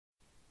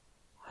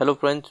Hello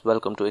friends,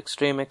 welcome to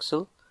Extreme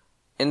Excel.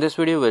 In this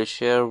video we'll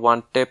share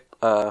one tip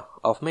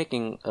of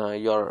making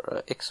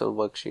your Excel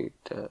worksheet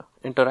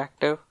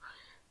interactive.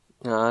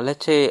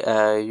 Let's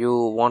say you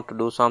want to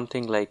do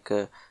something like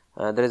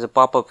there is a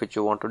pop-up which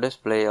you want to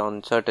display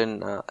on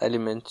certain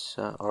elements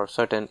or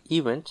certain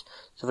events.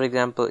 So for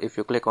example, if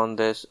you click on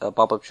this, a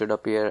pop-up should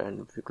appear,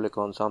 and if you click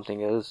on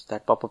something else,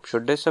 that pop-up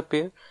should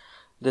disappear.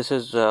 This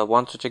is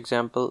one such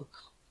example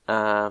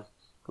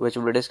which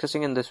we'll be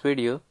discussing in this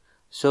video.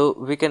 So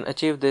we can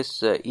achieve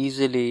this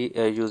easily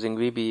using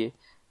VBA,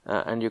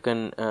 and you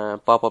can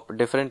pop up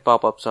different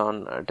pop-ups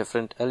on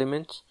different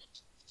elements.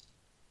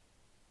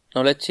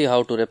 Now let's see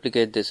how to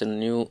replicate this in a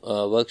new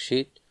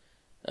worksheet.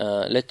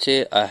 Let's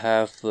say I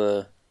have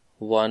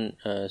one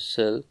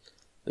cell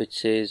which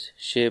says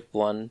shape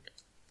 1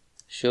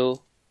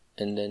 show,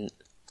 and then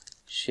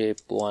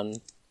shape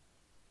 1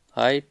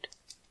 height,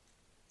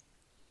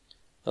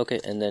 okay,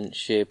 and then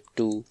shape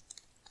 2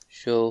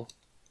 show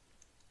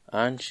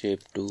and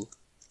shape 2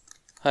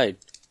 height.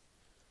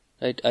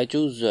 Right, I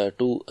choose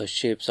two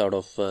shapes out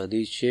of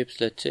these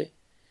shapes. Let's say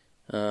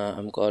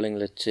I'm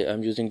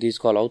using these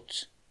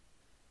callouts.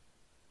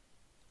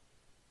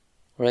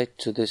 Right,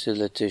 so this is,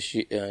 let's say,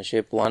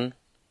 shape 1.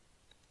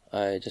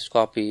 I just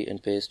copy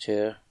and paste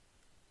here,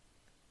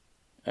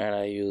 and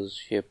I use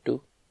shape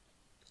 2.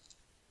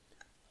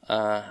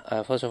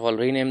 I first of all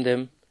rename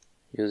them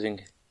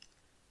using,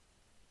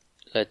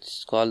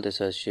 let's call this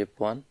as shape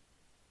 1.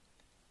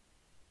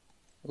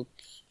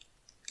 Oops.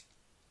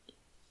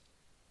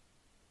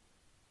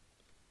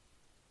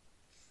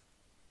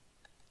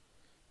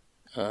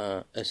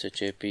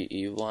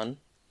 SHAPE1,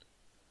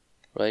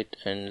 right,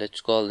 and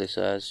let's call this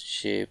as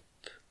shape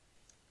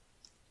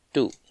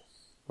 2.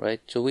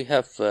 Right, so we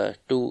have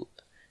two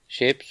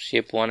shapes,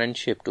 shape 1 and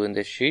shape 2 in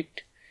this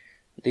sheet.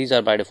 These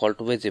are by default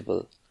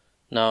visible.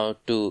 Now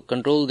to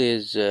control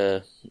these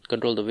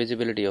control the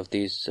visibility of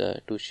these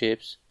two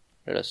shapes,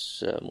 let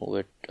us move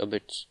it a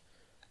bit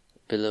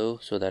below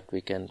so that we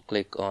can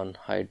click on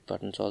hide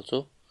buttons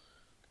also.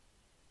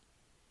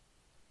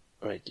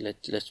 Right,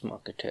 let's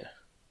mark it here.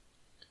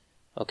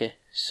 Okay,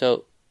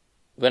 so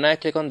when I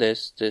click on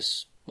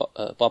this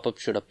pop-up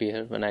should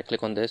appear. When I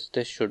click on this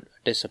should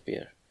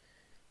disappear.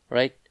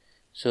 Right,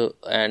 so,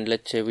 and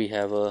let's say we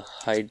have a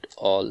hide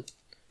all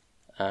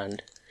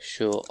and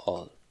show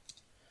all.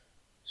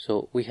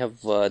 So we have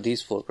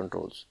these four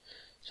controls.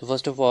 So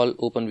first of all,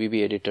 open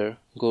VBA editor,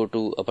 go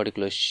to a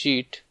particular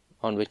sheet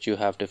on which you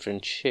have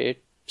different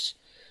shapes,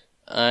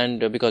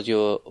 and because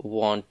you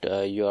want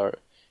your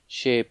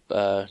shape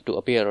to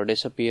appear or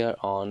disappear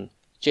on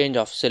change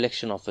of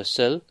selection of a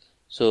cell,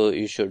 so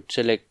you should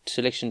select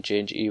selection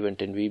change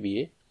event in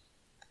VBA.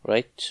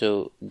 Right,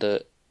 so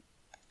the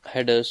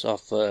headers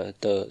of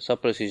the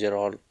sub procedure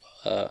are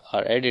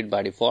added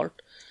by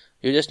default.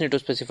 You just need to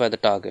specify the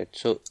target.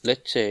 So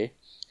let's say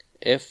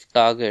if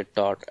target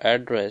dot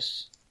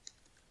address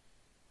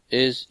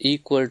is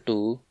equal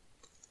to,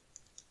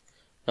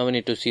 now we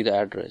need to see the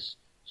address.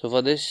 So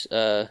for this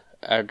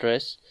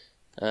address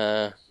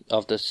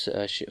of this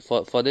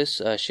for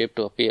this shape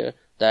to appear,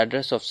 the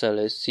address of cell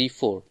is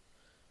C4.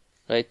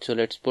 Right, so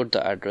let's put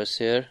the address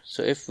here.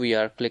 So if we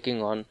are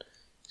clicking on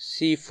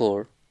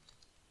C4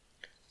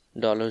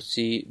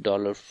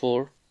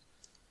 $C$4,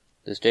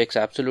 this takes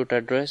absolute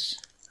address.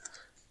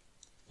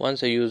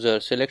 Once a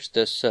user selects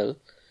this cell,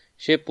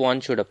 shape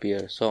 1 should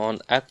appear. So on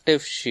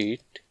active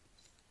sheet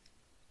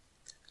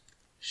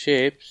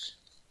shapes,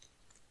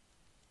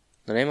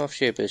 the name of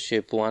shape is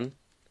shape 1.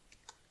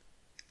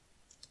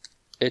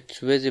 Its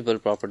visible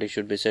property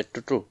should be set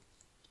to true.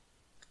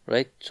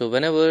 Right, so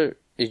whenever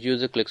a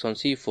user clicks on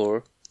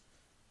C4,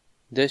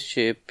 this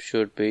shape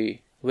should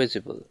be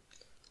visible.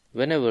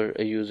 Whenever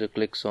a user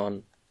clicks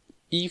on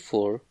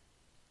E4,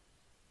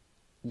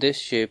 this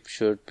shape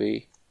should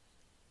be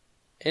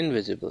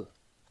invisible.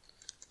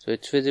 So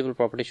its visible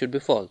property should be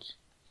false.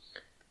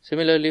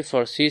 Similarly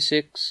for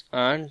C6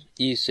 and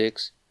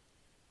E6,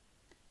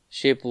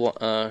 shape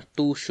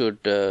 2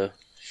 should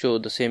show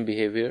the same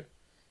behavior.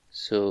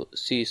 So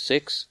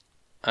C6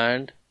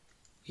 and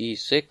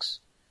E6,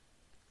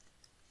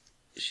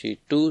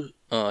 shape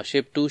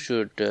 2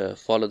 should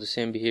follow the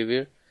same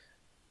behavior,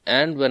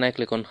 and when I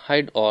click on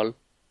hide all,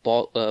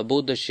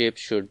 both the shapes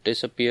should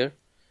disappear.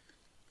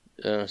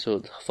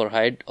 So for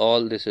hide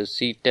all, this is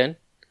C10.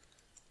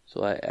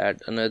 So I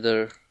add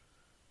another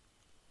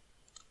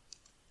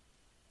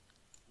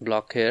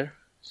block here.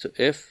 So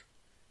if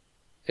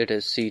it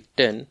is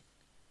C10,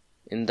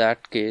 in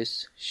that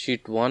case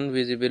sheet 1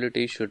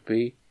 visibility should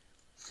be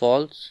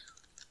false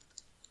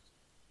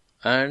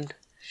and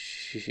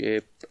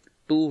shape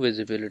 2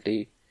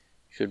 visibility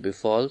should be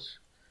false.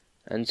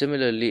 And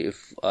similarly,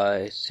 if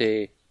I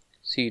say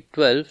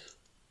C12,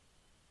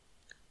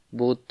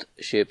 both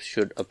shapes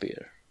should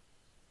appear.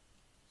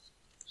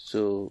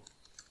 So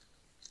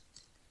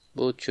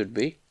both should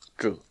be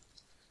true.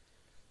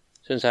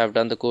 Since I have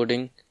done the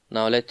coding,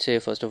 now let's say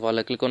first of all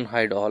I click on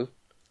hide all.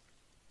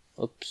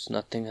 Oops,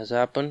 nothing has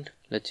happened.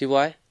 Let's see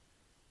why.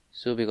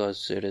 So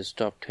because it is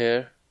stopped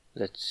here,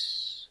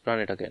 let's run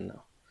it again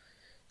now.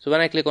 So when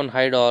I click on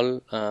hide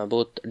all,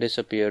 both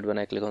disappeared. When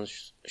I click on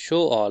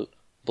show all,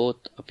 both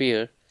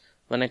appear.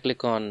 When I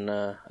click on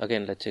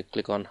again, let's say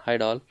click on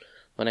hide all,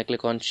 when I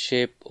click on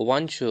shape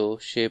 1 show,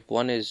 shape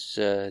 1 is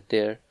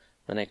there.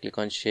 When I click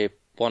on shape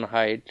 1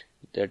 hide,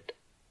 that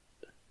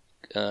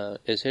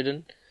is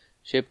hidden.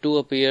 Shape 2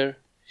 appear,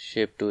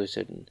 shape 2 is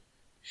hidden.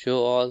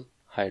 Show all,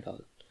 hide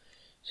all.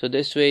 So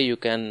this way you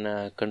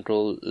can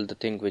control the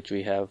thing which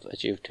we have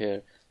achieved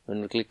here.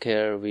 When we click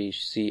here, we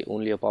see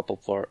only a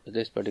pop-up for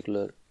this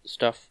particular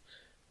stuff.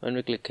 When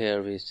we click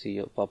here, we see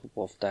a pop-up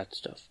of that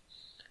stuff.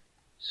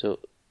 So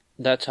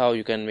that's how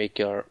you can make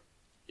your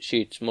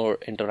sheets more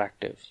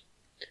interactive.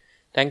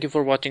 Thank you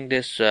for watching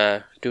this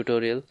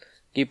tutorial.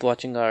 Keep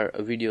watching our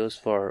videos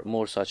for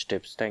more such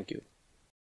tips. Thank you.